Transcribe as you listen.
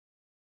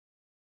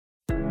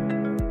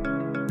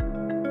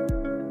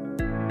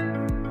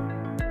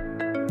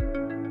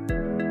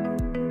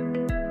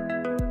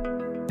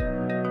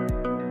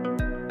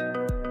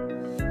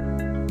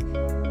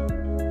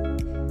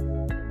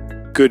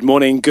Good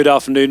morning, good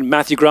afternoon,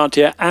 Matthew Grant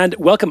here, and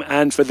welcome.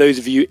 And for those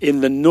of you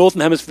in the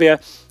Northern Hemisphere,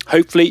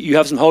 hopefully you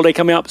have some holiday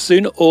coming up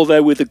soon,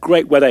 although with the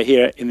great weather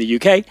here in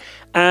the UK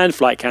and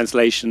flight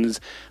cancellations,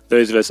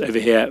 those of us over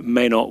here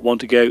may not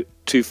want to go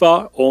too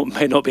far or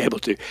may not be able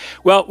to.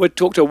 Well, we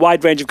talk to a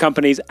wide range of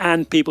companies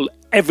and people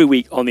every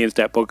week on the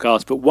Instep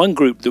podcast, but one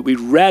group that we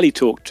rarely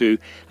talk to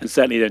and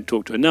certainly don't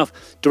talk to enough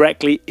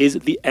directly is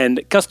the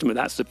end customer.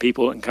 That's the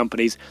people and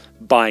companies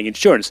buying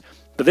insurance.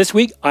 But this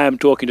week, I am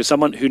talking to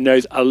someone who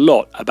knows a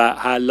lot about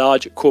how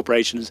large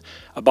corporations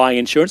are buying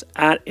insurance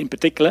and, in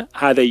particular,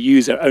 how they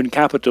use their own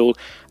capital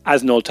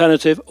as an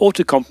alternative or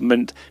to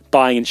complement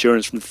buying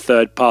insurance from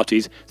third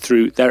parties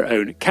through their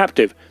own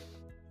captive.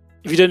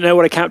 If you don't know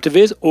what a captive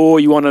is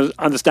or you want to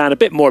understand a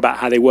bit more about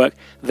how they work,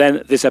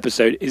 then this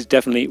episode is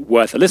definitely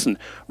worth a listen.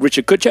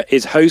 Richard Kutcher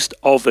is host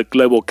of the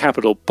Global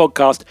Capital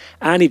podcast,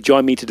 and he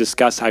joined me to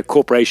discuss how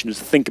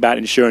corporations think about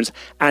insurance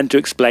and to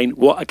explain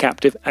what a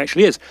captive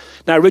actually is.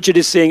 Now, Richard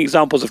is seeing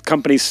examples of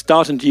companies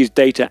starting to use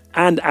data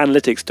and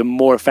analytics to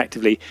more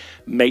effectively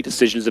make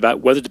decisions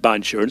about whether to buy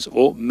insurance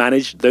or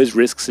manage those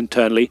risks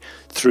internally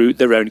through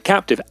their own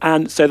captive.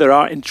 And so there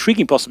are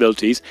intriguing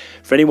possibilities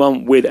for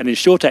anyone with an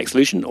InsurTech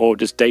solution or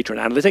just data and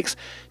analytics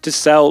to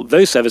sell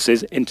those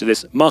services into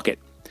this market.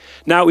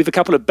 Now, we have a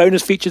couple of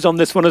bonus features on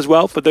this one as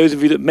well. For those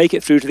of you that make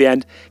it through to the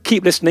end,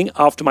 keep listening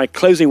after my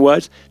closing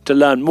words to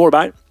learn more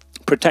about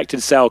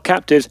protected sale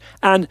captives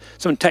and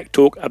some tech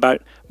talk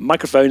about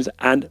microphones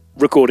and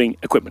recording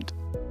equipment.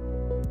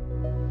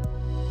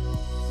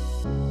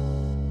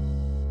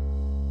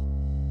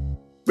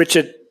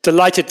 Richard,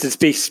 delighted to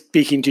be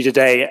speaking to you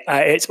today.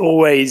 It's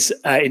always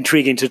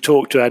intriguing to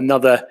talk to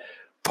another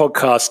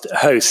podcast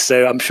host,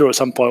 so I'm sure at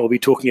some point we'll be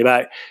talking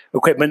about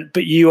equipment,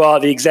 but you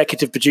are the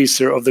executive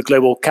producer of the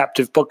Global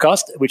Captive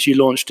podcast, which you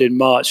launched in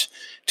March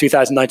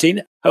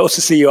 2019. I also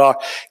see you are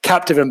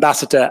captive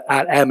ambassador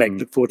at AIRMEC.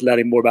 Look forward to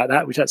learning more about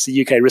that, which that's the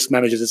UK Risk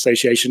Managers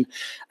Association,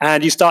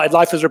 and you started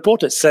life as a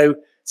reporter, so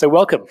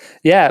welcome.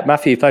 Yeah,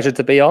 Matthew, pleasure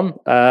to be onto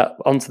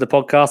the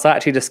podcast. I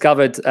actually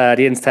discovered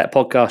the Instep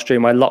podcast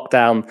during my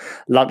lockdown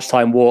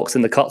lunchtime walks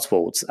in the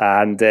Cotswolds,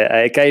 and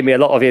it gave me a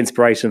lot of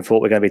inspiration for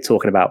what we're going to be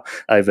talking about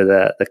over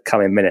the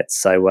coming minutes.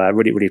 So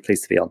really, really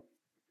pleased to be on.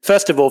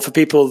 First of all, for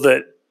people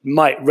that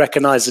might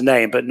recognize the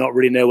name but not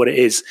really know what it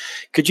is,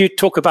 could you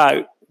talk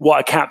about what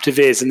a captive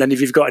is, and then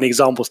if you've got any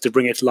examples to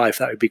bring it to life,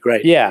 that would be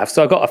great. Yeah,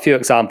 so I've got a few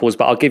examples,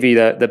 but I'll give you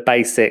the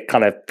basic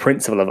kind of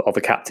principle of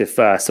a captive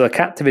first. So a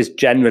captive is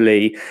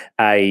generally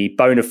a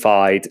bona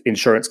fide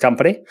insurance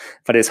company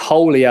that is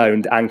wholly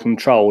owned and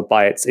controlled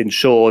by its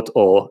insured,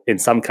 or in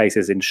some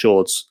cases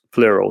insureds,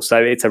 plural.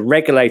 So it's a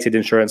regulated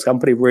insurance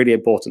company, really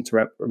important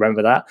to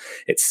remember that.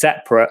 It's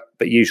separate,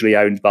 but usually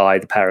owned by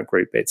the parent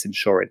group, it's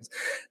insuring.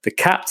 The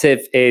captive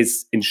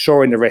is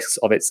insuring the risks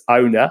of its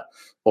owner,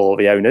 or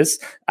the owners,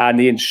 and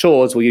the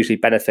insureds will usually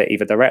benefit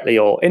either directly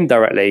or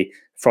indirectly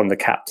from the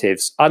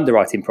captive's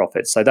underwriting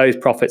profits. So those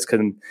profits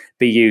can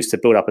be used to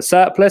build up a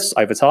surplus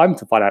over time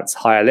to finance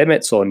higher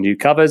limits or new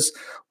covers,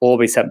 or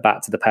be sent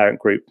back to the parent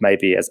group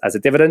maybe as a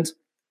dividend.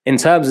 In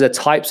terms of the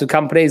types of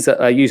companies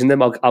that are using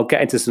them, I'll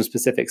get into some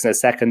specifics in a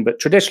second, but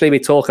traditionally we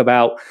talk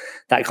about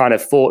that kind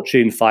of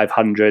Fortune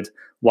 500,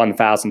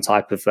 1,000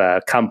 type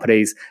of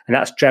companies, and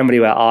that's generally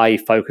where I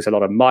focus a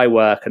lot of my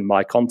work and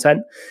my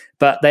content.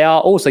 But they are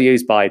also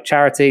used by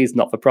charities,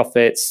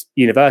 not-for-profits,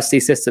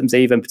 university systems,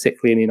 even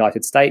particularly in the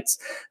United States,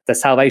 the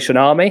Salvation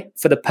Army.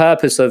 For the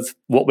purpose of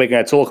what we're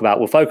going to talk about,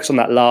 we'll focus on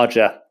that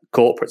larger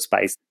corporate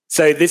space.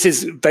 So this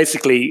is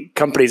basically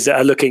companies that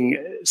are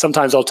looking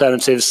sometimes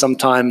alternatives,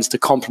 sometimes to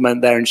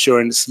complement their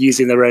insurance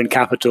using their own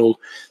capital.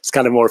 It's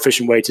kind of a more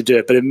efficient way to do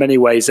it. But in many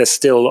ways, they're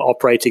still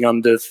operating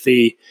under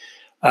the,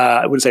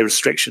 I wouldn't say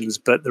restrictions,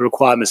 but the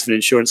requirements of an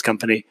insurance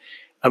company.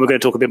 And we're going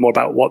to talk a bit more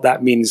about what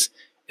that means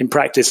in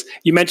practice.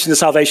 You mentioned the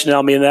Salvation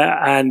Army in there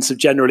and so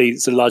generally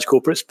sort of large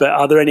corporates, but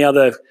are there any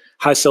other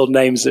household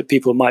names that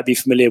people might be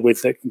familiar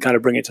with that can kind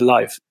of bring it to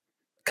life?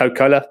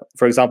 Coca-Cola,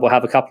 for example,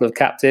 have a couple of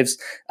captives.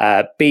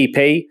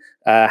 BP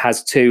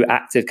has 2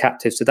 active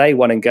captives today,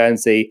 one in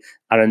Guernsey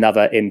and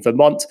another in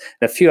Vermont.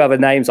 And a few other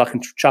names I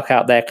can chuck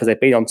out there because they've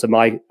been onto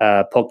my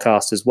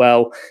podcast as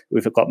well.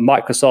 We've got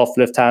Microsoft,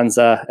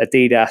 Lufthansa,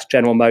 Adidas,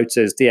 General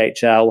Motors,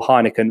 DHL,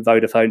 Heineken,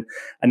 Vodafone.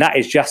 And that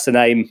is just to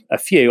name a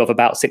few of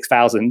about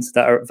 6,000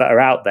 that are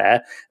out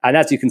there. And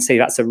as you can see,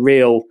 that's a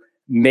real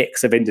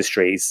mix of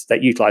industries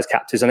that utilize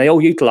captives, and they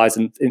all utilize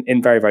them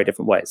in very, very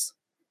different ways.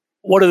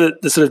 What are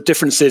the sort of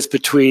differences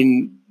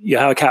between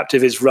how a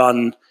captive is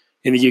run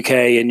in the UK,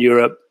 in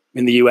Europe,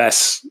 in the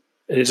US?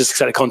 Just to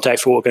set a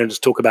context for what we're going to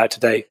talk about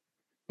today.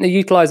 The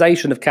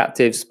utilisation of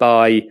captives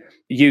by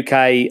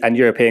UK and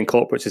European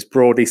corporates is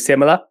broadly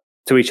similar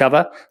to each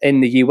other.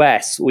 In the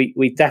US,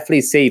 we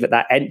definitely see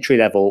that entry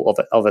level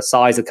of a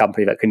size of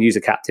company that can use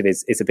a captive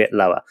is a bit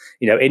lower.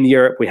 In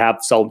Europe, we have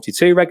Solvency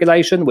II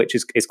regulation, which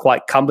is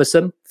quite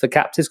cumbersome for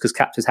captives because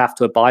captives have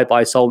to abide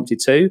by Solvency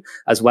II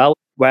as well.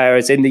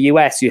 Whereas in the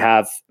US, you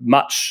have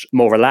much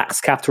more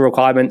relaxed capital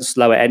requirements,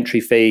 lower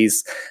entry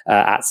fees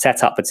at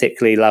setup,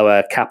 particularly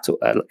lower capital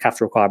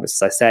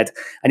requirements, as I said.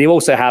 And you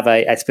also have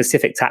a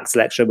specific tax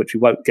selection, which we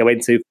won't go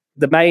into.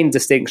 The main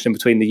distinction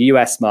between the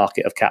US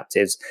market of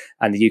captives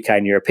and the UK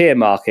and European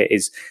market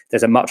is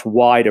there's a much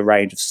wider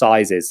range of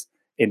sizes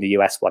in the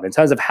US one. In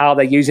terms of how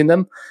they're using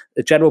them,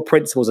 the general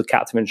principles of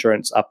captive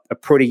insurance are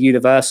pretty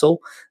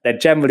universal. They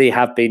generally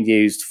have been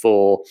used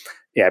for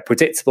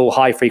predictable,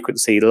 high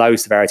frequency, low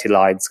severity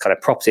lines, kind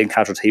of property and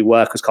casualty,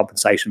 workers'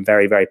 compensation,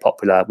 very, very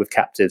popular with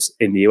captives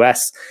in the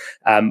US,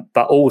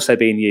 but also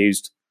being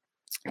used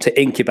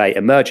to incubate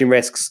emerging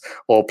risks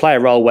or play a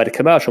role where the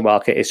commercial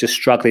market is just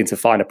struggling to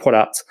find a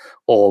product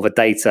or the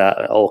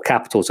data or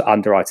capital to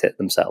underwrite it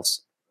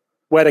themselves.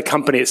 Where the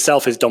company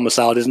itself is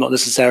domiciled is not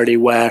necessarily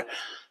where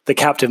the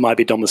captive might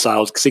be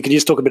domiciled. So can you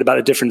just talk a bit about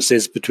the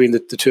differences between the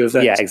two of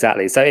those? Yeah,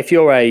 exactly. So if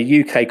you're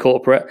a UK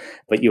corporate,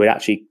 but you would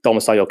actually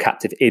domicile your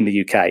captive in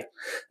the UK.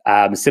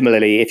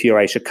 Similarly, if you're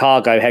a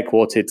Chicago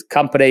headquartered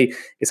company,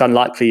 it's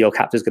unlikely your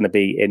captive is going to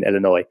be in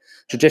Illinois.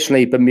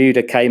 Traditionally,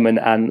 Bermuda, Cayman,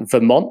 and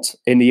Vermont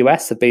in the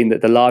US have been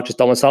the largest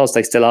domiciles.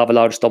 They still are the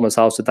largest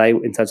domiciles today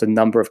in terms of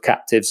number of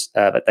captives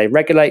that they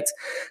regulate.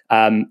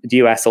 The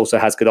US also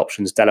has good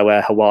options.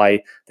 Delaware,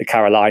 Hawaii, the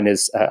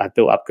Carolinas have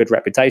built up good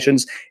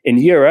reputations. In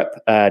Europe,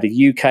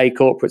 the UK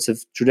corporates have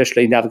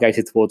traditionally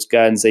navigated towards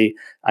Guernsey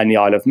and the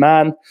Isle of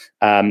Man.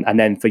 And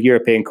then for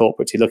European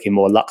corporates, you're looking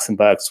more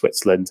Luxembourg,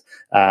 Switzerland,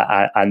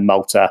 and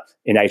Malta.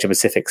 In Asia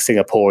Pacific,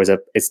 Singapore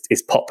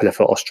is popular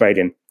for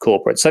Australian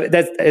corporates. So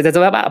there's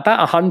about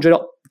 100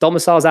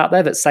 domiciles out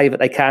there that say that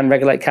they can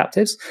regulate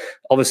captives,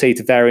 obviously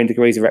to varying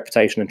degrees of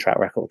reputation and track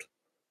record.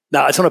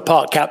 Now, I just want to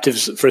park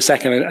captives for a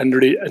second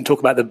and talk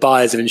about the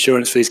buyers of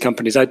insurance for these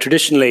companies.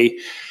 Traditionally,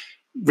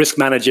 risk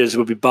managers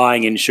would be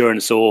buying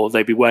insurance, or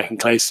they'd be working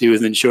closely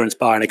with an insurance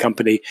buyer in a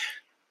company.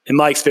 In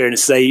my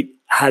experience, they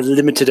had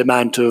limited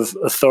amount of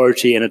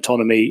authority and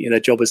autonomy. Their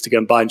job was to go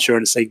and buy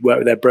insurance. They work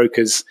with their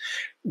brokers.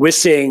 We're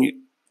seeing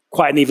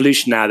quite an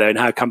evolution now, though, in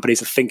how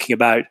companies are thinking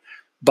about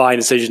buying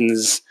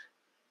decisions,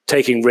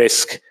 taking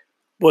risk.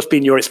 What's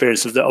been your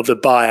experience of the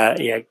buyer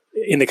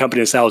in the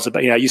company themselves?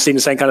 But you've seen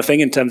the same kind of thing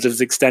in terms of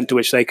the extent to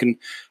which they can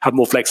have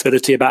more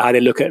flexibility about how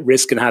they look at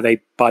risk and how they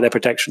buy their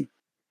protection.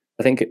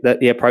 I think that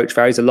the approach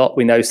varies a lot.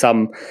 We know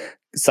some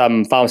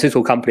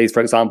pharmaceutical companies,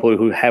 for example,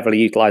 who heavily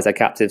utilize their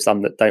captives,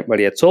 some that don't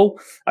really at all.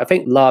 I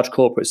think large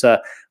corporates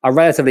are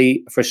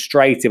relatively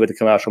frustrated with the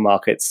commercial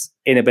market's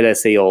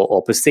inability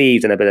or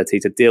perceived inability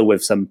to deal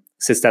with some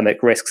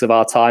systemic risks of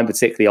our time,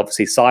 particularly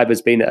obviously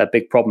cyber's been a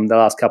big problem the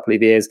last couple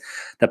of years.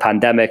 The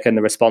pandemic and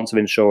the response of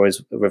insurers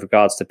with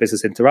regards to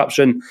business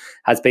interruption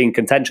has been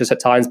contentious at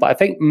times. But I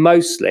think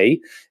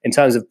mostly in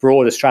terms of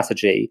broader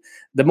strategy,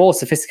 the more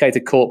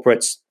sophisticated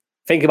corporates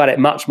think about it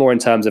much more in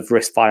terms of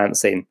risk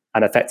financing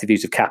and effective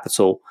use of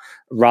capital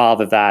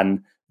rather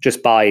than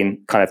just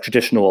buying kind of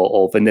traditional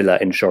or vanilla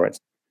insurance.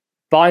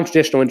 Buying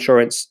traditional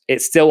insurance,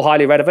 it's still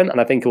highly relevant, and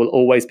I think it will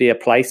always be a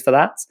place for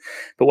that.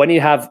 But when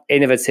you have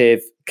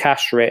innovative,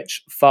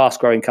 cash-rich,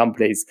 fast-growing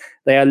companies,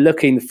 they are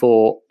looking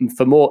for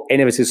more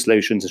innovative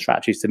solutions and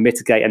strategies to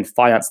mitigate and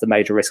finance the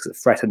major risks that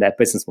threaten their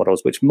business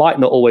models, which might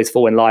not always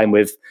fall in line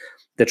with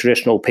the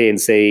traditional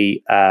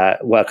P&C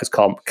workers'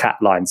 comp cat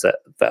lines that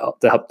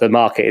the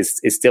market is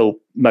still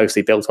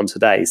mostly built on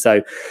today.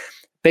 So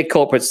big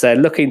corporates, they're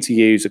looking to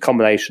use a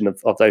combination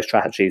of those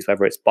strategies,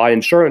 whether it's buy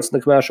insurance in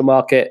the commercial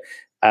market,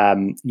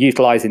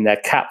 utilizing their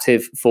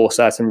captive for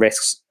certain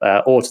risks,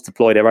 or to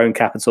deploy their own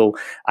capital,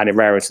 and in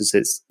rare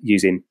instances,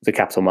 using the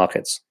capital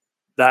markets.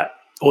 That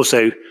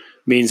also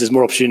means there's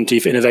more opportunity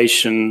for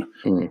innovation,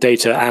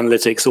 data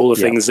analytics, all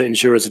the things that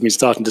insurers have been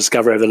starting to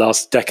discover over the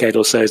last decade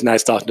or so is now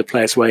starting to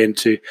play its way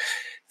into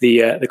the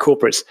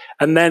corporates.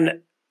 And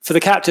then for the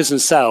captives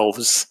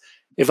themselves,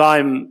 if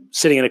I'm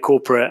sitting in a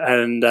corporate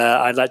and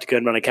I'd like to go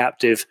and run a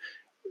captive,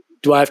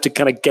 do I have to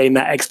kind of gain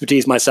that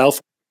expertise myself?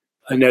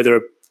 I know there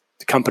are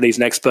companies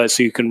and experts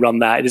who can run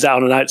that. Is that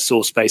on an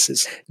outsourced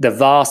basis? The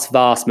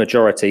vast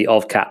majority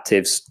of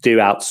captives do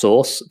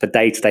outsource the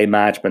day-to-day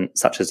management,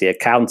 such as the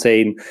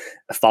accounting,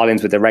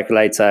 filings with the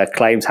regulator,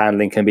 claims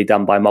handling can be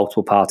done by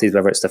multiple parties,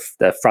 whether it's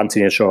the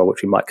fronting insurer,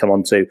 which we might come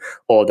on to,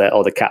 or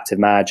the captive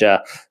manager.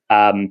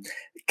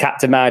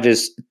 Captive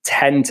managers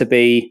tend to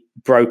be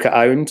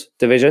broker-owned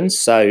divisions.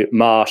 So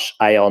Marsh,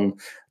 Aon,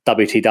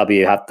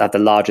 WTW have the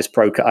largest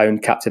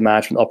broker-owned captive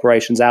management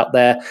operations out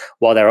there,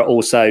 while there are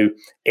also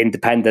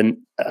independent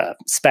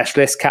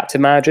specialist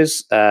captive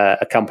managers.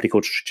 A company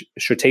called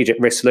Strategic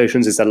Risk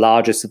Solutions is the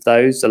largest of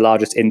those, the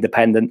largest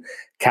independent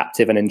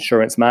captive and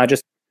insurance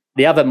managers.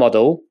 The other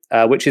model,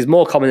 which is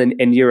more common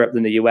in Europe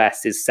than the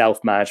US, is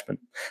self-management.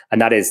 And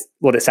that is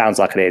what it sounds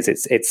like it is.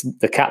 It's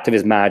the captive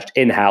is managed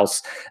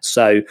in-house.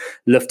 So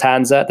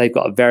Lufthansa, they've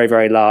got a very,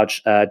 very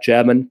large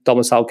German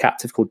domicile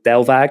captive called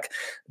Delvag.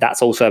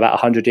 That's also about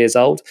 100 years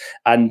old.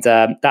 And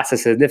that's a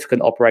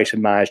significant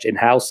operation managed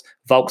in-house.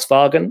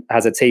 Volkswagen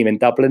has a team in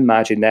Dublin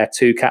managing their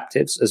 2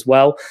 captives as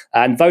well.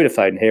 And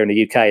Vodafone here in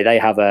the UK, they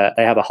have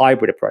a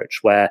hybrid approach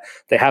where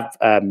they have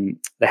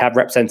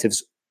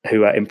representatives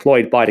who are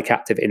employed by the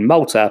captive in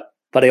Malta,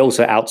 but they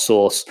also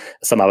outsource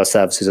some other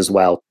services as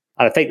well.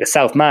 And I think the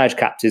self-managed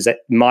captives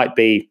might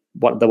be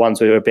one of the ones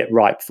who are a bit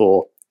ripe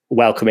for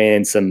welcoming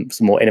in some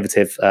more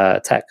innovative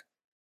tech.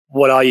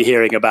 What are you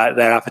hearing about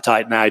their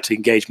appetite now to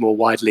engage more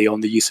widely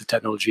on the use of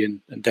technology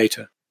and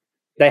data?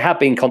 They have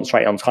been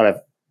concentrating on kind of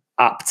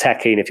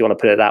up-teching, if you want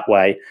to put it that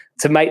way,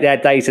 to make their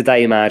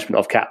day-to-day management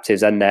of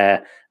captives and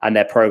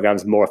their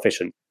programs more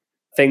efficient.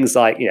 Things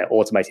like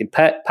automating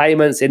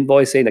payments,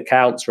 invoicing,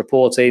 accounts,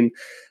 reporting,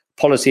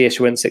 policy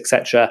issuance,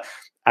 etc.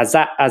 As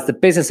the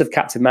business of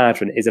captive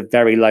management is a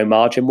very low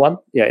margin one.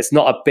 It's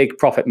not a big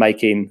profit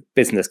making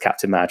business,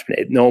 captive management.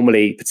 It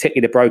normally,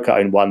 particularly the broker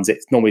owned ones,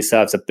 it normally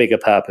serves a bigger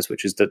purpose,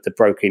 which is the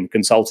broking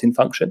consulting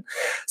function.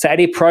 So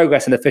any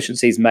progress and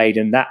efficiencies made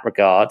in that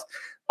regard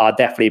are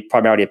definitely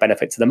primarily a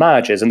benefit to the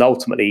managers, and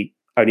ultimately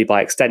only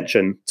by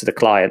extension to the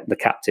client, the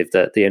captive,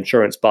 the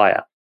insurance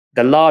buyer.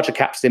 The larger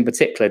captives in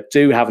particular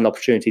do have an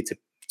opportunity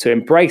to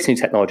embrace new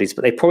technologies,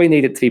 but they probably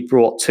need it to be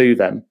brought to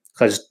them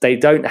because they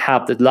don't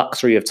have the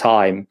luxury of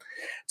time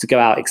to go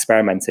out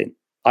experimenting.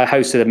 I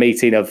hosted a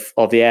meeting of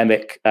the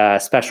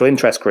AIRMIC special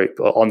interest group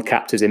on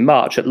captives in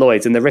March at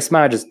Lloyd's, and the risk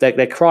managers,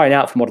 they're crying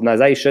out for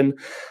modernisation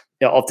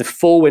of the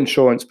full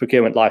insurance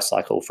procurement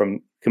lifecycle, from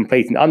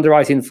completing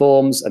underwriting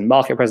forms and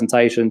market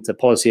presentation to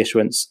policy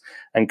issuance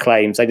and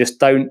claims. They just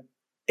don't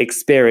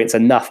experience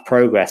enough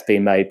progress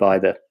being made by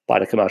the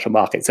commercial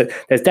market. So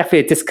there's definitely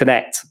a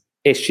disconnect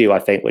issue, I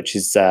think, which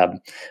is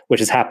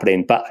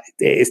happening, but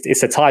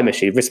it's a time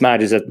issue. Risk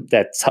managers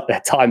they're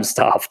time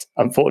starved,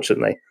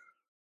 unfortunately.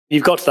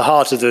 You've got to the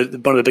heart of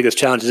one of the biggest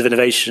challenges of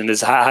innovation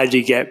is how do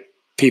you get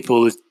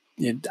people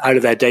out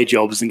of their day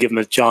jobs and give them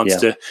a chance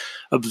to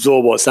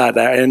absorb what's out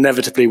there. And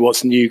inevitably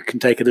what's new can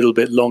take a little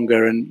bit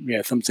longer,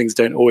 and some things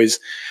don't always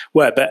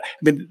work. But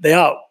I mean,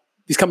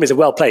 these companies are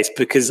well placed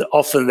because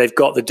often they've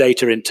got the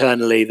data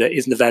internally that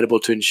isn't available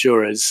to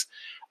insurers,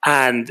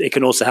 and it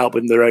can also help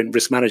with their own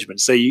risk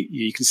management. So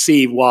you can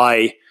see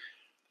why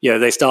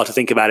they start to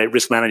think about it.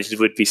 Risk managers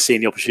would be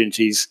seeing the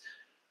opportunities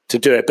to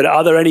do it. But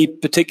are there any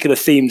particular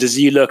themes as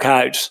you look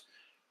out,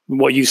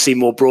 what you see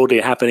more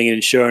broadly happening in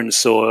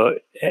insurance or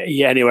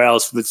anywhere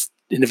else with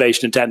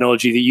innovation and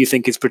technology that you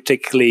think is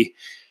particularly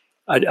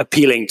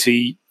appealing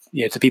to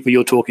people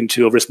you're talking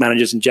to or risk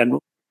managers in general?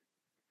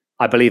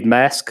 I believe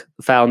Maersk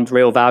found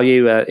real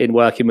value in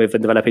working with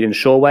and developing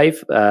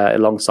InsureWave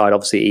alongside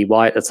obviously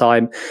EY at the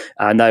time.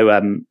 I know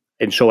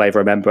InsureWave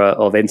are a member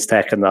of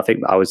Instech, and I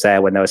think I was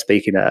there when they were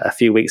speaking a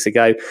few weeks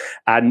ago.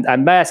 And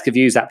Maersk have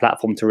used that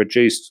platform to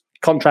reduce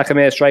contract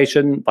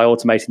administration by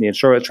automating the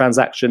insurance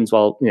transactions,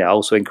 while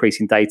also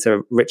increasing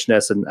data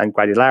richness and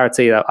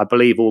granularity. I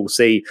believe we'll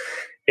see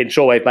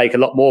InsureWave make a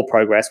lot more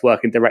progress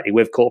working directly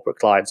with corporate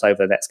clients over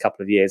the next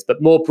couple of years.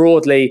 But more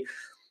broadly,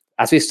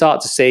 as we start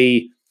to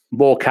see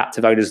more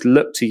captive owners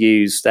look to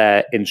use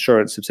their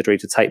insurance subsidiary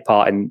to take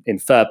part in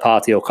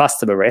third-party or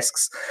customer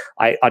risks,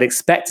 I'd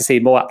expect to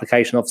see more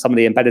application of some of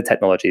the embedded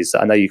technologies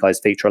that I know you guys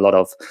feature a lot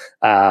of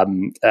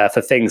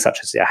for things such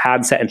as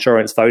handset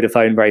insurance.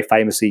 Vodafone very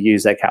famously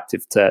use their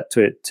captive to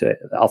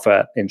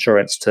offer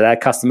insurance to their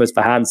customers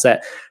for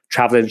handset.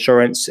 Travel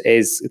insurance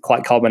is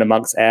quite common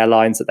amongst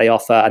airlines that they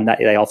offer, and that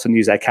they often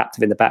use their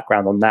captive in the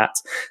background on that.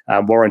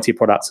 Warranty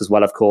products as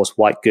well, of course.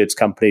 White goods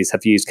companies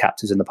have used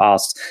captives in the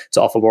past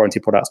to offer warranty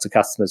products to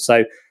customers.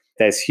 So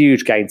there's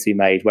huge gain to be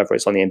made, whether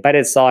it's on the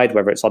embedded side,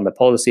 whether it's on the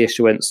policy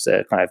issuance,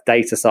 the kind of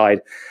data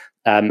side.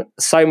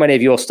 So many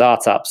of your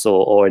startups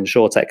or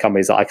insurtech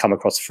companies that I come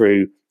across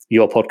through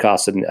your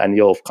podcast and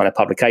your kind of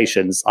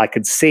publications, I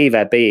could see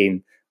there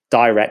being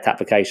direct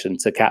application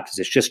to captives.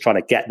 It's just trying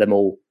to get them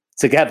all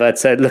together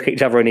to look at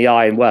each other in the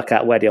eye and work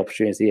out where the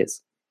opportunity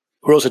is.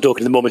 We're also talking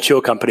to the more mature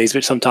companies,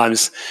 which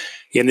sometimes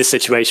in this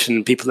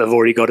situation, people that have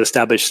already got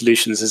established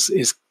solutions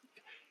is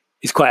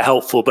quite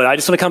helpful. But I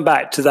just want to come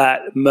back to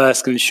that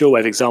Maersk and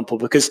InsureWave example,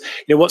 because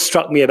what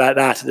struck me about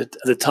that at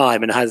the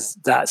time and has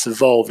that's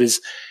evolved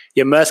is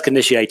Maersk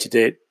initiated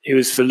it. It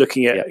was for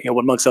looking at,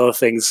 amongst other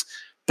things,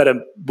 better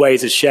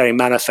ways of sharing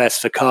manifests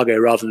for cargo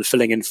rather than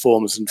filling in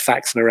forms and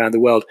faxing them around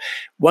the world.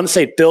 Once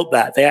they built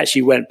that, they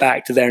actually went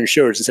back to their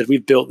insurers and said,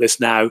 we've built this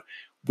now.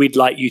 We'd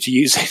like you to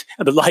use it.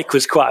 And the like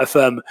was quite a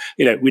firm,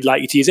 we'd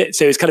like you to use it.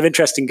 So it's kind of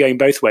interesting going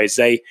both ways.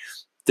 They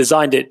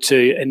designed it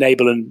to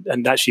enable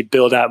and actually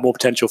build out more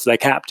potential for their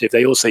captive.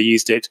 They also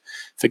used it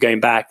for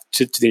going back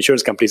to the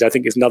insurance companies. I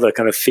think is another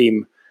kind of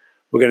theme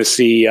we're going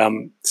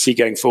to see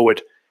going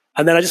forward.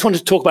 And then I just wanted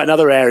to talk about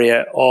another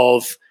area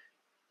of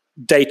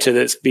data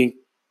that's been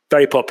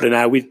very popular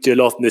now. We do a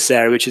lot in this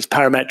area, which is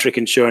parametric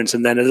insurance,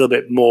 and then a little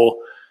bit more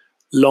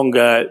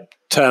longer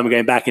term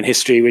going back in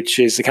history, which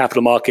is the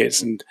capital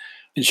markets and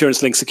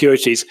insurance-linked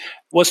securities.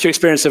 What's your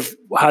experience of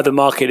how the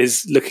market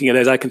is looking at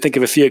those? I can think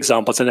of a few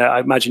examples, and I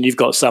imagine you've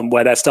got some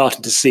where they're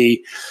starting to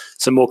see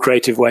some more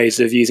creative ways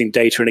of using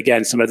data and,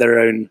 again, some of their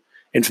own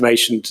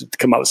information to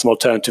come up with some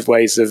alternative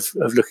ways of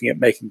looking at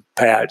making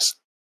payouts.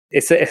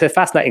 It's a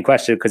fascinating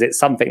question because it's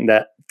something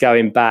that,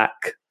 going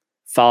back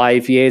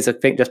 5 years, I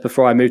think, just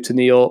before I moved to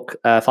New York,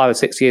 5 or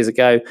 6 years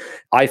ago,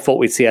 I thought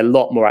we'd see a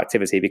lot more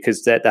activity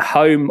because the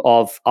home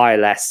of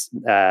ILS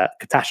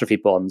catastrophe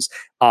bonds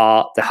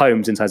are the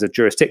homes in terms of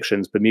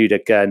jurisdictions. Bermuda,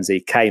 Guernsey,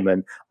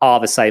 Cayman are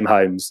the same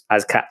homes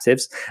as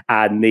captives.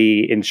 And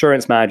the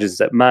insurance managers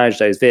that manage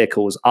those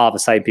vehicles are the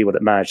same people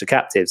that manage the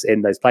captives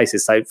in those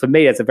places. So for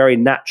me, it's a very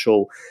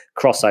natural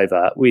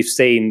crossover. We've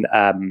seen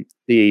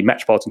the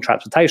Metropolitan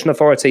Transportation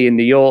Authority in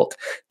New York.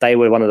 They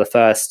were one of the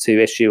first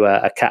to issue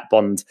a cat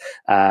bond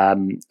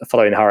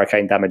following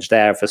hurricane damage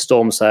there for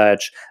storm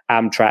surge.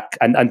 Amtrak,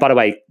 and by the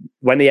way,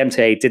 when the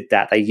MTA did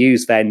that, they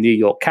used their New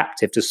York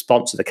captive to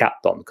sponsor the cat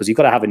bond, because you've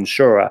got to have an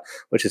insurer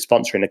which is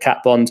sponsoring the cat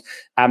bond.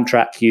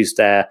 Amtrak used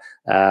their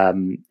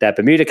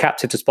Bermuda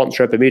captive to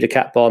sponsor a Bermuda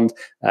cat bond.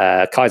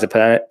 Kaiser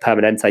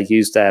Permanente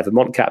used their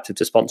Vermont captive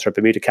to sponsor a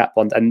Bermuda cat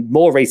bond. And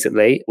more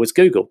recently was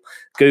Google.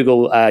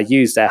 Google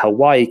used their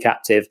Hawaii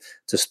captive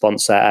to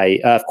sponsor a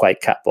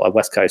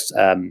West Coast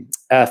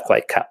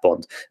earthquake cat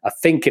bond. I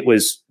think it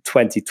was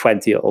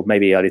 2020 or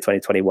maybe early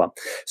 2021.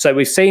 So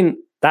we've seen,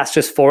 that's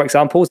just 4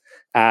 examples.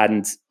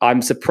 And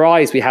I'm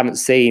surprised we haven't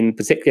seen,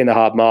 particularly in the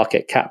hard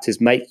market,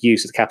 captives make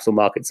use of the capital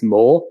markets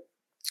more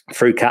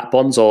through cat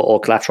bonds or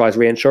collateralized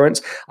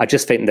reinsurance. I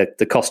just think that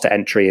the cost to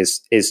entry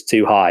is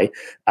too high.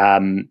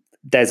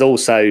 There's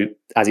also,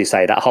 as you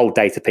say, that whole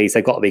data piece.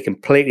 They've got to be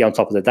completely on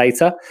top of the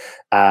data.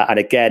 And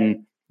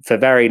again, for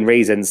varying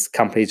reasons,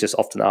 companies just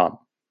often aren't.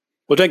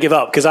 Well, don't give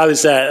up, because I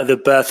was at the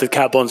birth of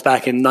cat bonds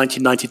back in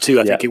 1992,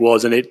 I think it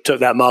was, and it took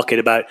that market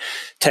about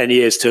 10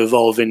 years to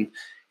evolve in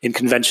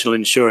conventional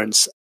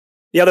insurance.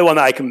 The other one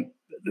that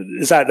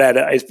is out there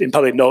that is in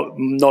public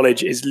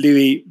knowledge is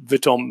Louis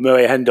Vuitton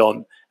Moet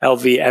Hennedon,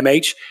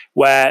 LVMH,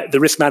 where the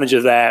risk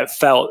manager there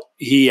felt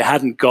he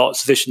hadn't got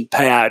sufficient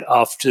payout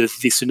after the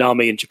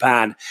tsunami in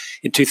Japan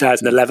in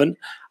 2011,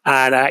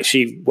 and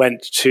actually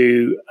went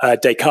to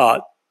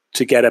Descartes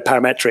to get a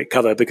parametric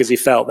cover because he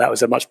felt that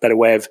was a much better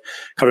way of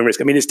covering risk.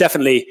 I mean, it's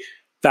definitely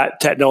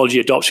that technology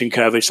adoption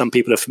curve, which some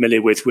people are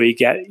familiar with, where you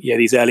get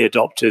these early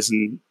adopters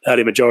and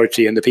early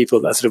majority, and the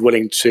people that are sort of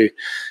willing to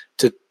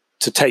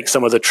take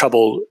some of the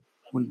trouble.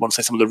 I wouldn't want to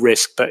say some of the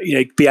risk, but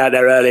be out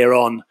there earlier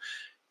on,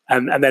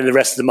 and then the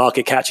rest of the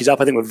market catches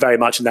up. I think we're very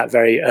much in that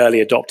very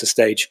early adopter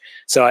stage.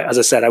 So, as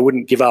I said, I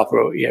wouldn't give up.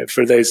 Or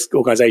for those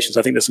organisations,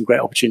 I think there's some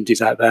great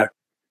opportunities out there.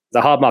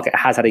 The hard market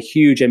has had a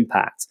huge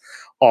impact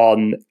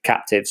on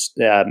captives.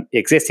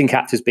 Existing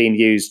captives being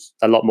used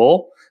a lot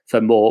more for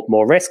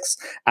more risks,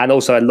 and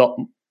also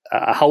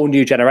a whole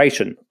new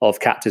generation of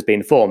captives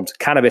being formed.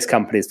 Cannabis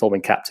companies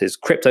forming captives,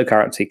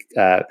 cryptocurrency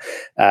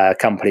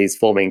companies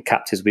forming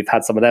captives. We've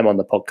had some of them on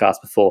the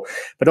podcast before,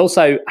 but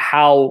also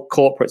how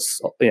corporates,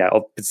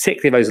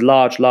 particularly those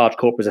large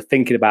corporates, are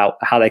thinking about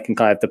how they can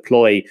kind of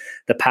deploy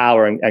the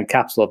power and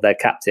capital of their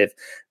captive.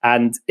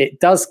 And it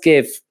does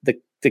give the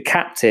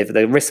captive,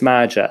 the risk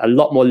manager, a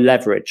lot more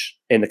leverage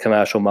in the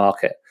commercial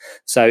market.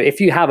 So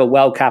if you have a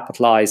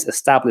well-capitalized,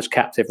 established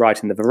captive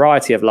writing the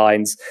variety of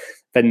lines,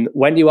 then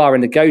when you are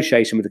in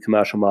negotiation with the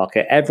commercial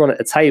market, everyone at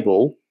the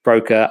table,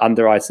 broker,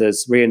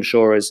 underwriters,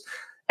 reinsurers,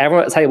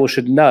 everyone at the table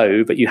should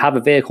know that you have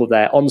a vehicle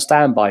there on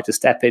standby to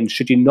step in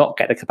should you not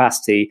get the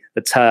capacity,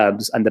 the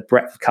terms, and the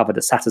breadth of cover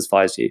that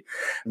satisfies you.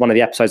 One of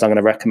the episodes I'm going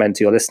to recommend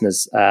to your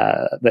listeners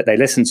that they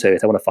listen to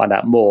if they want to find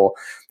out more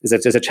is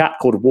there's a chap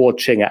called Ward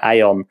Ching at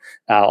Aon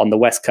on the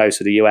west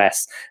coast of the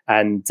US,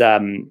 and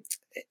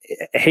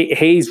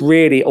he's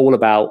really all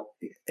about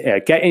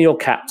getting your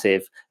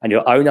captive and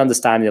your own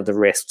understanding of the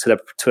risk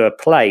to a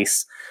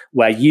place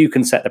where you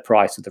can set the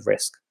price of the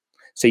risk.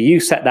 So you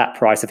set that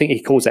price. I think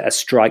he calls it a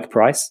strike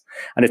price.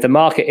 And if the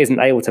market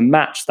isn't able to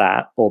match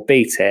that or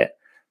beat it,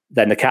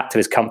 then the captive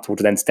is comfortable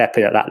to then step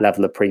in at that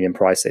level of premium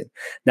pricing.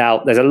 Now,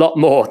 there's a lot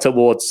more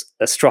towards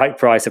a strike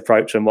price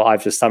approach than what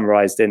I've just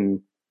summarized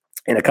in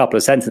a couple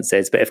of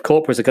sentences. But if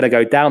corporates are going to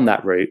go down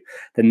that route,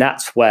 then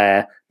that's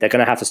where they're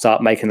going to have to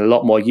start making a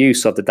lot more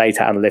use of the data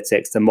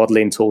analytics, the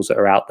modeling tools that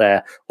are out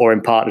there, or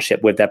in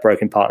partnership with their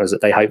broking partners that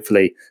they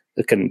hopefully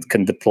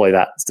can deploy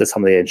that to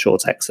some of the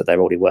insurtechs that they're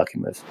already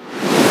working with.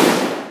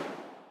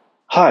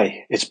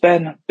 Hi, it's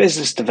Ben,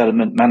 Business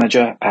Development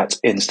Manager at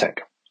Instech.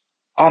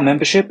 Our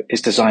membership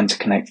is designed to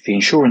connect the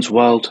insurance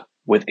world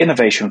with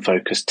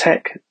innovation-focused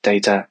tech,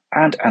 data,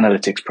 and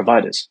analytics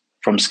providers,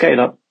 from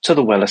scale-up to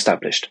the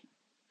well-established.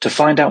 To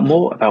find out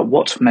more about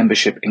what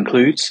membership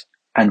includes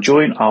and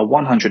join our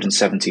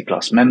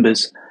 170-plus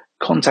members,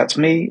 contact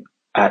me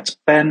at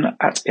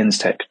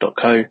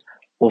ben@instech.co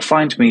or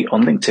find me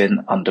on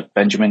LinkedIn under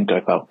Benjamin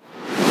Gopal.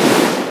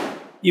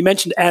 You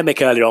mentioned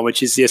AIRMIC earlier on,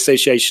 which is the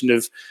Association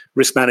of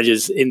Risk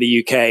Managers in the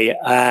UK,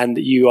 and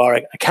you are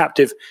a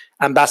captive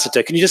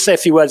ambassador. Can you just say a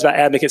few words about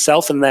AIRMIC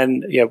itself and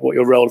then what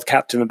your role of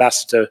captive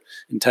ambassador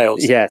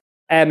entails? Yeah.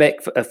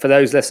 AIRMIC, for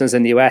those listeners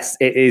in the US,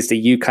 it is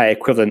the UK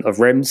equivalent of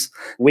RIMS.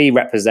 We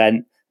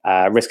represent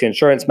risk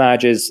insurance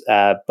managers,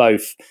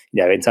 both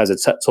in terms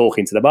of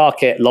talking to the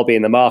market,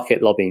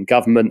 lobbying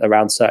government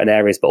around certain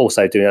areas, but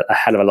also doing a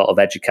hell of a lot of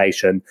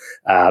education,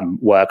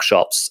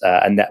 workshops,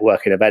 and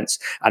networking events.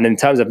 And in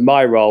terms of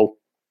my role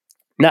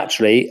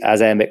naturally,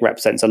 as AMIC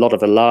represents a lot of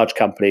the large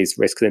companies,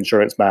 risk and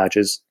insurance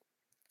managers,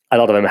 a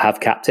lot of them have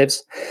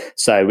captives.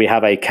 So we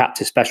have a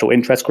captive special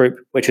interest group,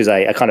 which is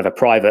a kind of a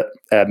private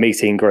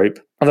meeting group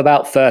of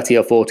about 30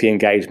 or 40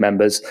 engaged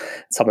members.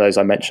 Some of those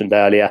I mentioned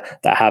earlier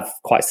that have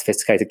quite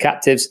sophisticated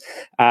captives.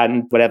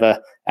 And whenever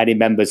any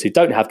members who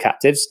don't have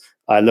captives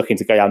are looking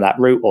to go down that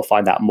route or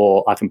find out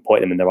more, I can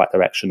point them in the right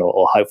direction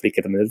or hopefully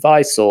give them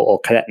advice or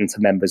connect them to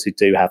members who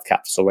do have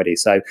captives already.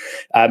 So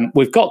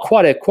we've got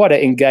quite an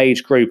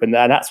engaged group, and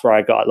that's where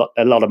I got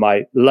a lot of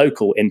my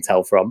local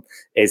intel from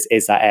is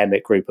that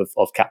AMIC group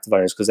of captive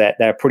owners, because they're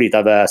a pretty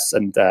diverse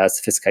and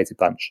sophisticated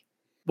bunch.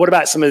 What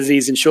about some of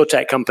these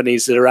insurtech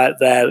companies that are out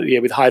there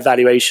with high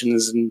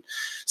valuations and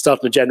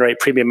starting to generate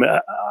premium?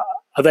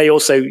 Are they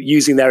also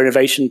using their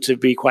innovation to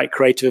be quite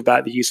creative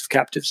about the use of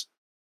captives?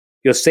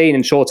 You're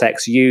seeing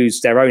insurtechs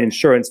use their own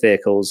insurance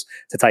vehicles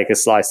to take a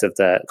slice of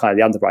the kind of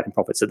the underwriting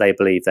profits that they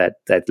believe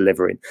they're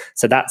delivering.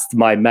 So that's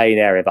my main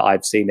area that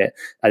I've seen it.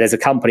 There's a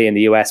company in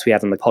the US we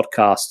had on the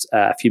podcast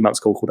a few months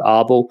ago called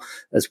Arbol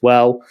as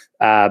well.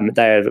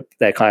 They're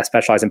kind of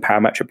specialized in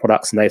parametric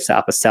products, and they've set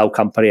up a cell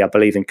company, I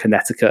believe, in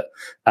Connecticut,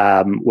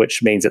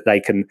 which means that they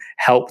can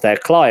help their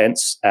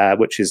clients,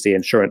 which is the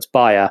insurance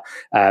buyer,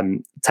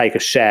 take a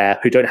share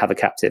who don't have a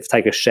captive,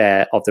 take a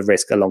share of the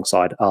risk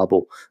alongside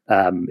Arbol,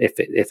 if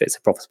it's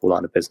a profitable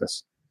line of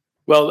business.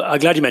 Well, I'm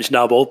glad you mentioned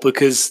Arbol,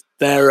 because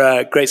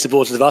they're great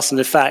supporters of us. And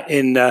in fact,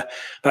 in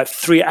about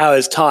 3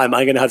 hours' time,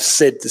 I'm going to have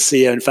Sid, the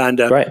CEO and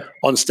founder,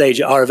 on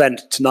stage at our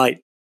event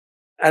tonight.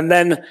 And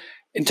then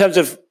in terms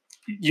of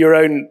your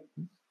own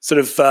sort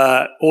of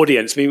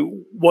audience, I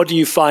mean, what do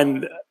you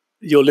find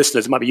your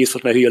listeners, it might be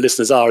useful to know who your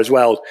listeners are as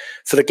well,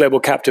 for the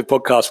Global Captive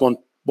podcast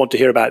want to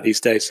hear about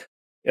these days?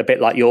 A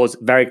bit like yours,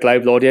 very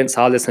global audience.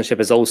 Our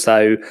listenership is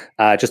also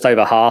just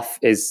over half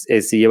is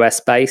the US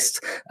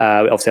based. We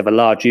obviously have a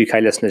large UK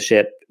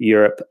listenership,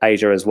 Europe,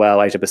 Asia as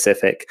well, Asia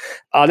Pacific.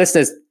 Our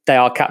listeners, they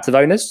are captive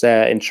owners,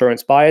 they're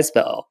insurance buyers,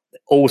 but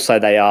also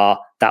they are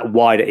that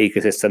wider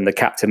ecosystem, the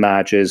captive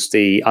managers,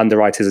 the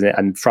underwriters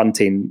and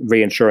fronting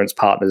reinsurance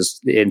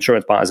partners, the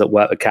insurance partners that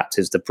work with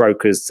captives, the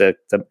brokers, the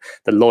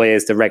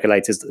lawyers, the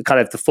regulators, kind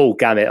of the full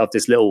gamut of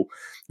this little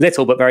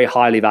but very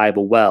highly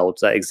valuable world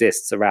that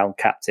exists around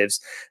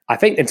captives. I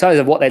think in terms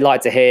of what they'd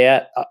like to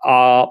hear,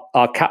 our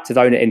captive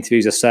owner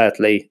interviews are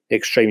certainly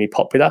extremely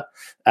popular.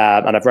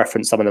 And I've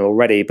referenced some of them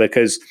already,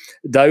 because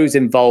those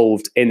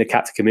involved in the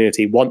captive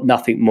community want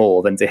nothing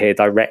more than to hear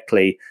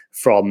directly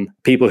from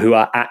people who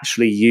are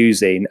actually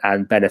using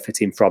and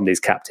benefiting from these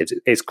captives.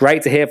 It's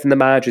great to hear from the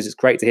managers, it's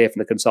great to hear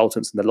from the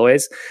consultants and the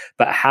lawyers,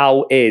 but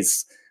how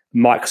is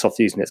Microsoft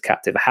using its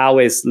captive? How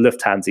is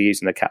Lufthansa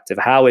using their captive?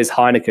 How is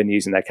Heineken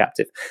using their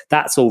captive?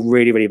 That's all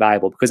really, really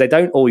valuable, because they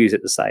don't all use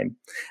it the same.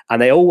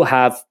 And they all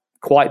have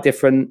quite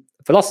different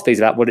philosophies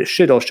about what it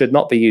should or should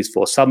not be used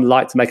for. Some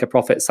like to make a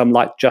profit, some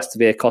like just to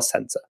be a cost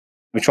center.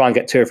 We try and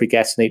get 2 or 3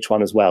 guests in each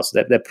one as well.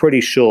 So they're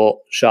pretty short,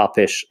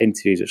 sharpish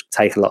interviews, which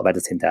take a lot of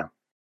editing down.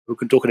 We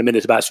can talk in a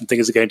minute about some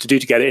things we're going to do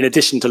together, in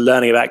addition to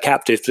learning about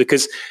captives,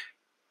 because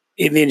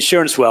in the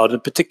insurance world,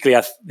 and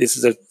particularly this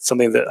is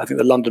something that I think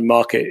the London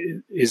market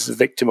is a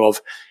victim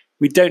of,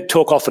 we don't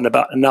talk often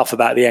enough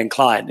about the end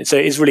client. And so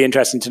it's really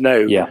interesting to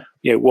know,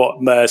 what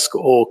Maersk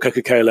or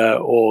Coca-Cola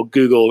or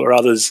Google or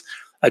others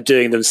are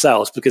doing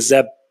themselves, because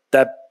they're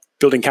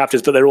building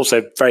captives, but they're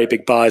also very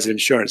big buyers of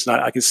insurance. And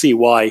I can see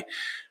why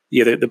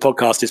the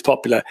podcast is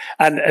popular.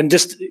 And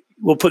just,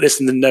 we'll put this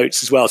in the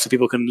notes as well so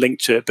people can link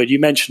to it. But you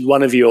mentioned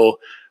one of your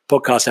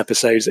podcast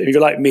episodes. If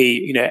you're like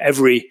me,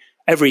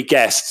 every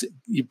guest,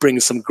 you bring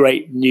some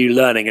great new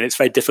learning, and it's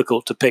very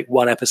difficult to pick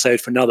one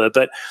episode for another.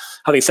 But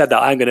having said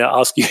that, I'm going to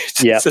ask you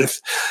to sort of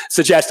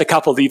suggest a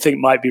couple that you think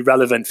might be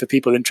relevant for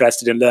people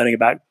interested in learning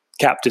about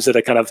captives that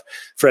are kind of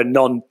for a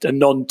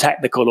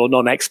non-technical or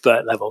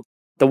non-expert level.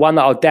 The one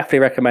that I'll definitely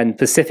recommend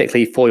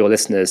specifically for your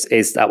listeners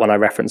is that one I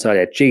referenced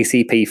earlier,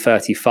 GCP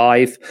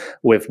 35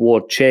 with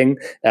Ward Ching.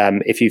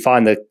 If you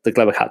find the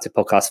Global Captive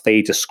podcast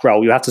feed, just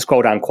scroll. You have to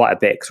scroll down quite a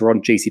bit because we're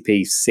on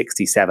GCP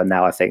 67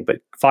 now, I think. But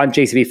find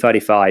GCP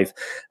 35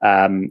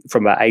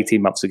 from about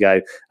 18 months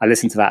ago and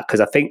listen to that, because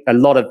I think a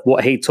lot of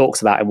what he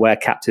talks about and where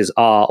captives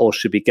are or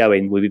should be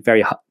going will be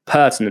very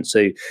pertinent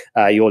to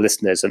your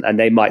listeners, and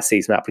they might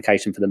see some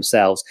application for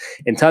themselves.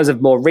 In terms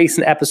of more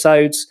recent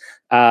episodes,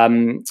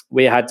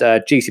 we had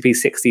GCP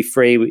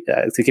 63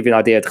 to give you an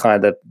idea of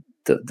kind of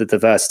the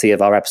diversity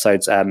of our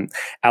episodes.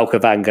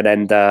 Elke van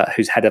Ganenda,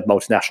 who's head of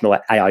multinational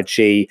at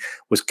AIG,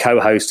 was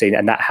co-hosting,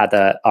 and that had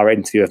our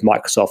interview of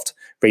Microsoft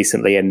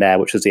recently in there,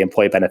 which was the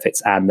employee benefits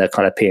and the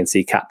kind of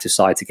P&C captive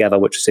side together,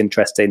 which is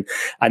interesting.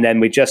 And then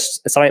we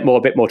just something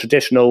a bit more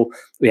traditional.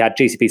 We had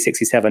GCP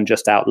 67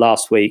 just out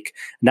last week,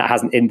 and that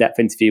has an in-depth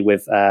interview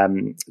with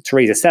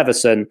Teresa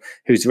Severson,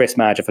 who's the risk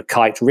manager for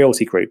Kite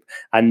Realty Group,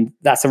 and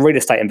that's a real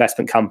estate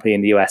investment company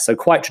in the US. So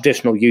quite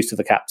traditional use of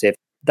a captive.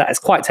 That is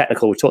quite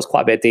technical. We talked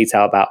quite a bit of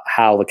detail about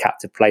how the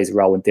captive plays a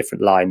role in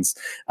different lines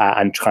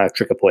and kind of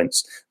trigger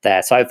points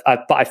there. So,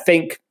 but I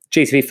think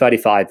GCP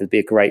 35 would be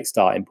a great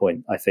starting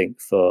point, I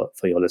think, for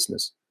your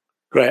listeners.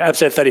 Great.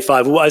 Episode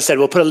 35. What I said,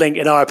 we'll put a link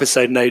in our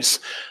episode notes.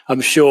 I'm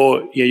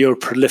sure you're a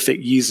prolific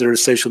user of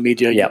social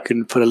media. Yep. You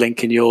can put a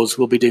link in yours.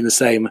 We'll be doing the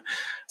same.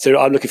 So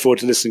I'm looking forward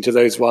to listening to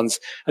those ones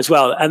as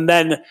well. And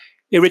then,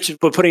 Richard,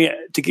 we're putting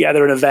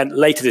together an event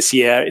later this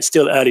year. It's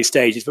still early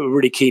stages, but we're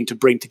really keen to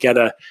bring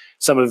together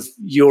some of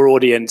your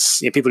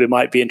audience, people who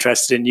might be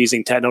interested in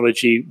using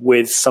technology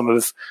with some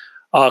of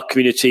our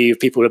community of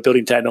people who are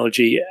building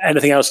technology.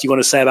 Anything else you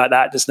want to say about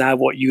that just now,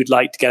 what you would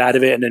like to get out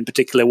of it, and in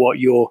particular what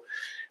your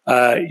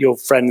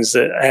friends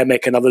at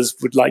AMIC and others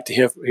would like to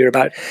hear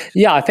about?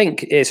 Yeah, I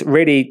think it's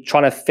really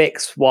trying to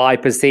fix what I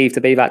perceive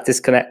to be that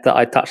disconnect that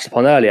I touched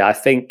upon earlier. I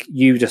think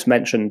you just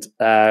mentioned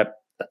a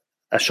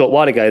short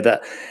while ago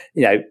that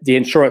the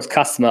insurance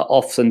customer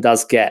often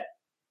does get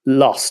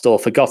lost or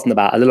forgotten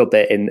about a little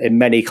bit in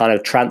many kind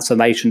of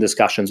transformation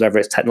discussions, whether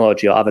it's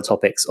technology or other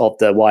topics of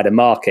the wider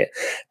market.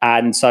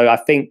 And so I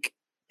think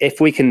if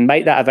we can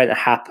make that event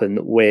happen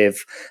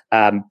with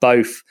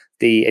both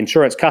the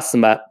insurance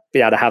customer be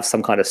able to have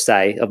some kind of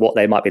say of what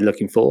they might be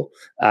looking for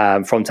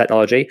from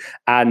technology,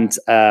 and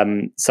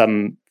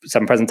some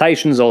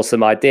presentations or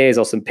some ideas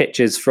or some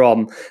pitches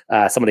from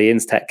some of the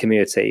InsTech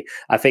community,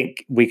 I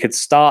think we could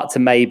start to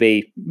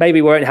maybe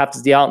we won't have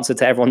the answer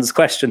to everyone's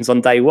questions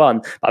on day one,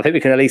 but I think we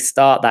can at least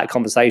start that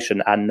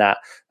conversation and that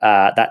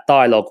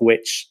dialogue,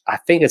 which I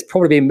think has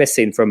probably been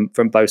missing from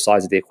both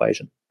sides of the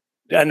equation.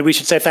 And we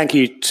should say thank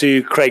you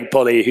to Craig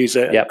Bolly, who's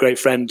a great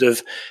friend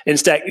of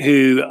InsTech,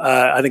 who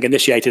I think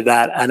initiated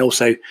that and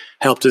also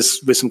helped us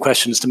with some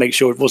questions to make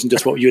sure it wasn't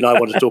just what you and I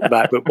wanted to talk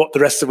about, but what the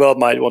rest of the world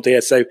might want to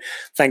hear. So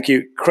thank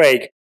you,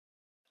 Craig.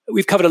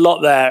 We've covered a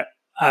lot there,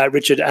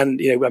 Richard,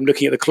 and I'm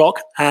looking at the clock.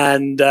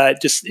 And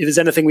just if there's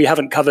anything we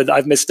haven't covered that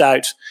I've missed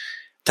out,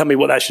 tell me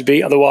what that should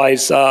be.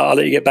 Otherwise, I'll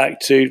let you get back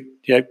to.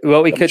 I'm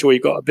sure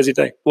you've got a busy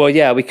day. Well,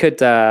 yeah, we could.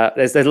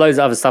 There's loads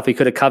of other stuff we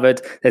could have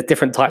covered. There's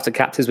different types of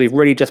captives. We've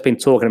really just been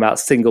talking about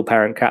single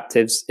parent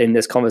captives in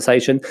this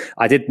conversation.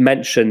 I did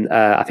mention,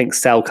 I think,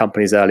 cell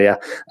companies earlier,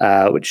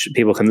 which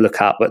people can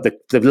look up. But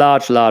the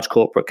large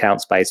corporate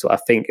account space, what I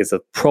think is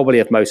probably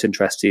of most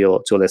interest to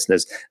your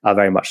listeners, are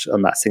very much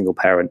on that single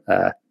parent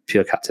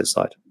pure captive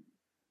side.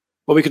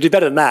 Well, we could do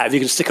better than that. If you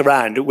can stick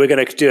around, we're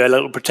going to do a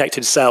little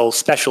protected cell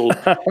special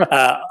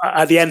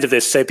at the end of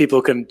this, so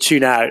people can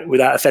tune out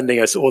without offending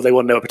us, or they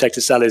want to know what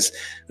protected cell is,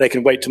 they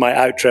can wait to my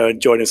outro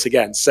and join us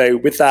again. So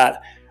with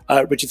that,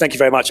 Richard, thank you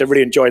very much. I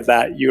really enjoyed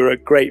that. You're a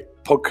great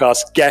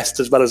podcast guest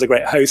as well as a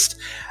great host,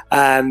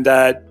 and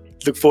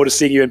look forward to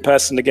seeing you in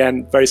person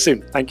again very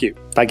soon. Thank you.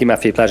 Thank you,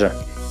 Matthew. Pleasure.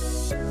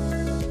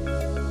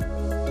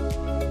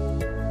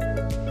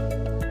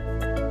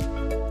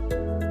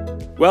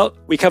 Well,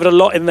 we covered a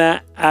lot in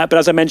there, but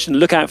as I mentioned,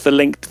 look out for the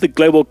link to the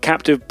Global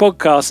Captive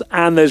podcast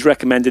and those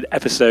recommended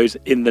episodes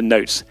in the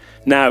notes.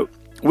 Now,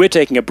 we're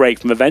taking a break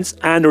from events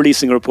and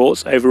releasing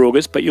reports over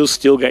August, but you'll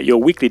still get your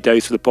weekly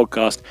dose of the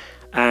podcast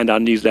and our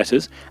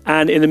newsletters.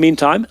 And in the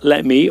meantime,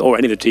 let me or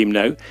any of the team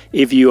know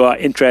if you are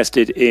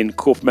interested in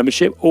corporate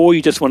membership or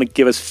you just want to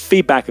give us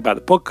feedback about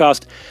the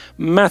podcast.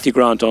 Matthew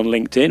Grant on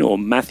LinkedIn or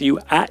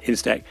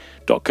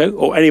matthew@instech.co,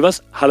 or any of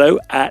us,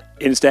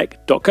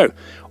 hello@instech.co.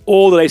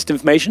 All the latest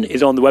information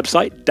is on the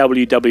website,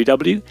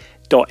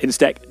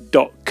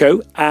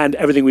 www.instech.co, and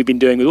everything we've been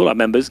doing with all our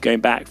members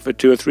going back for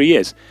 2 or 3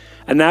 years.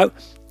 And now,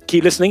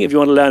 keep listening if you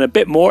want to learn a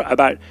bit more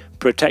about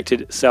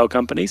protected cell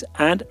companies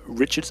and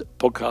Richard's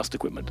podcast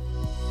equipment.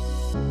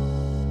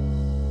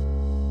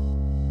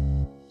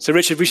 So,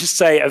 Richard, we should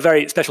say a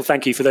very special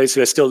thank you for those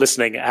who are still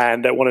listening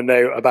and want to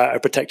know about a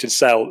protected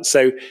cell.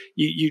 So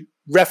you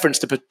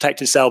referenced a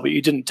protected cell, but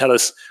you didn't tell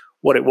us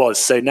what it was.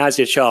 So now's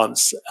your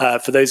chance.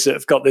 For those that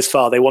have got this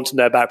far, they want to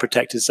know about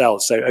protected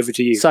cells. So over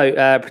to you. So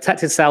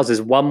protected cells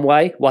is one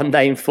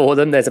name for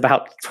them. There's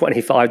about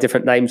 25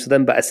 different names for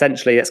them, but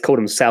essentially let's call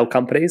them cell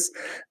companies.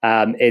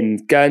 In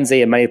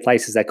Guernsey and many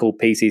places, they're called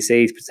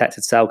PCCs,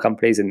 protected cell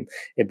companies. In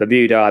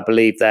Bermuda, I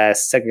believe they're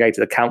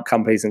segregated account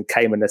companies. In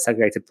Cayman, they're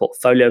segregated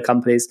portfolio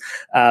companies.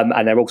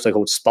 And they're also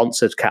called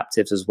sponsored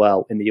captives as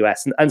well in the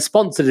US. And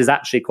sponsored is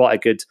actually quite a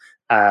good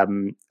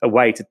a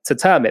way to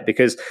term it,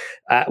 because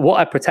what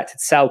a protected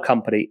cell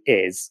company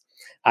is,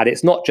 and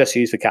it's not just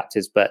used for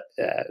captives, but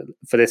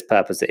for this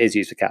purpose, it is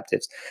used for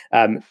captives.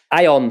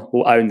 Aon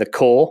will own the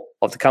core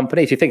of the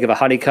company. If you think of a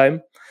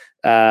honeycomb,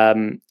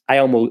 Aon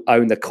will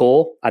own the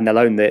core and they'll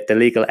own the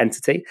legal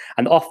entity.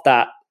 And off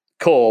that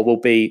core will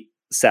be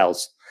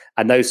cells.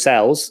 And those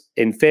cells,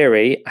 in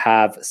theory,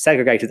 have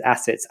segregated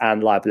assets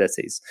and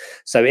liabilities.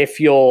 So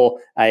if you're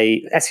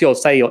say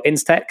you're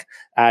InsTech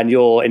and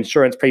your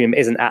insurance premium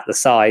isn't at the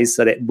size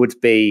that it would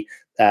be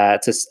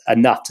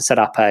enough to set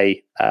up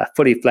a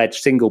fully fledged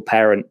single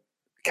parent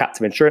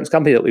captive insurance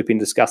company that we've been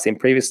discussing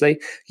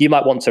previously, you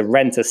might want to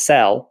rent a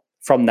cell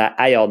from that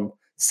Aon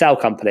cell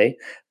company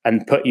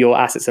and put your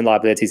assets and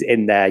liabilities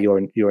in there, your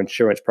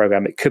insurance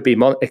program. It could be a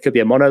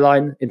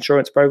monoline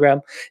insurance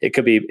program. It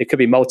could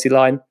be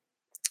multi-line.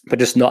 but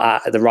just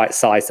not at the right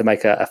size to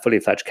make a fully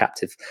fledged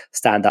captive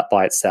stand up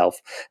by itself.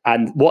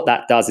 And what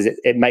that does is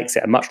it makes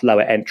it a much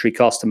lower entry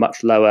cost, a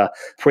much lower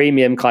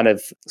premium kind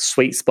of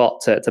sweet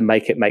spot to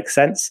make it make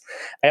sense.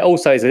 It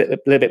also is a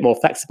little bit more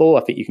flexible.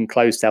 I think you can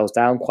close sales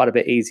down quite a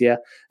bit easier.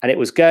 And it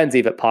was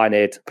Guernsey that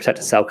pioneered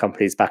protected cell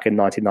companies back in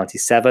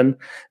 1997.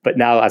 But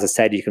now, as I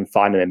said, you can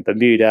find them in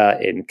Bermuda,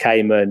 in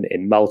Cayman,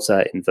 in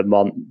Malta, in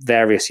Vermont,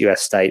 various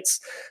US states,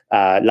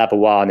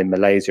 Labuan in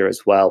Malaysia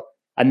as well.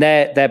 And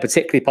they're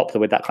particularly popular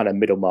with that kind of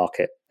middle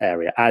market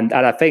area. And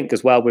I think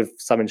as well with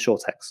some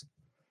insurtechs.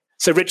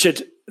 So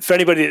Richard, for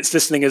anybody that's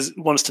listening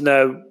wants to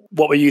know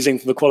what we're using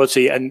for the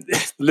quality, and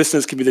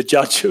listeners can be the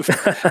judge of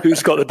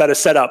who's got the better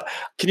setup,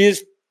 can you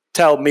just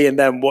tell me and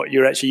them what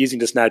you're actually using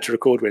just now to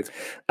record with?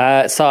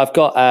 So I've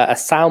got a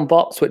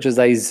Soundbox, which is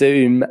a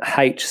Zoom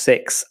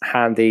H6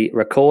 handy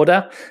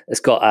recorder. It's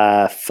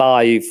got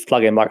 5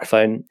 plug-in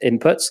microphone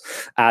inputs,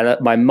 and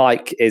my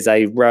mic is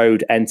a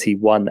Rode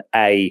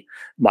NT1A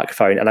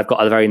microphone, and I've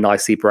got a very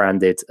nicely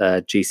branded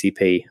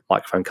GCP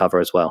microphone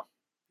cover as well.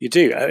 You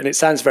do, and it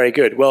sounds very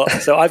good. Well,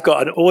 so I've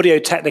got an Audio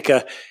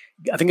Technica,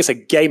 I think it's a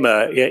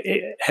gamer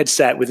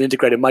headset with an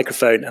integrated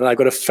microphone, and I've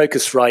got a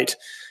Focusrite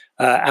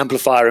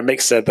amplifier and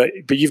mixer, but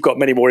you've got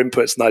many more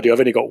inputs than I do. I've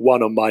only got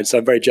one on mine, so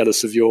I'm very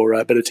jealous of your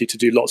ability to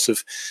do lots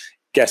of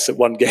guests at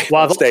one game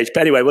stage.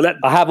 But anyway,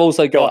 I have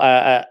also got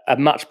a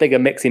much bigger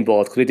mixing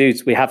board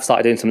because we have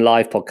started doing some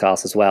live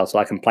podcasts as well. So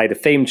I can play the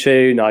theme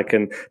tune, I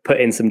can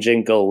put in some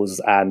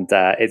jingles, and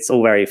it's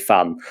all very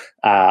fun.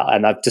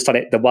 And I've just done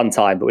it the one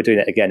time, but we're doing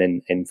it again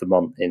in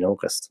Vermont in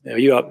August.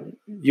 You are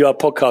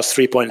podcast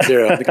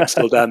 3.0. I think I'm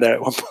still down there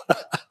at one point.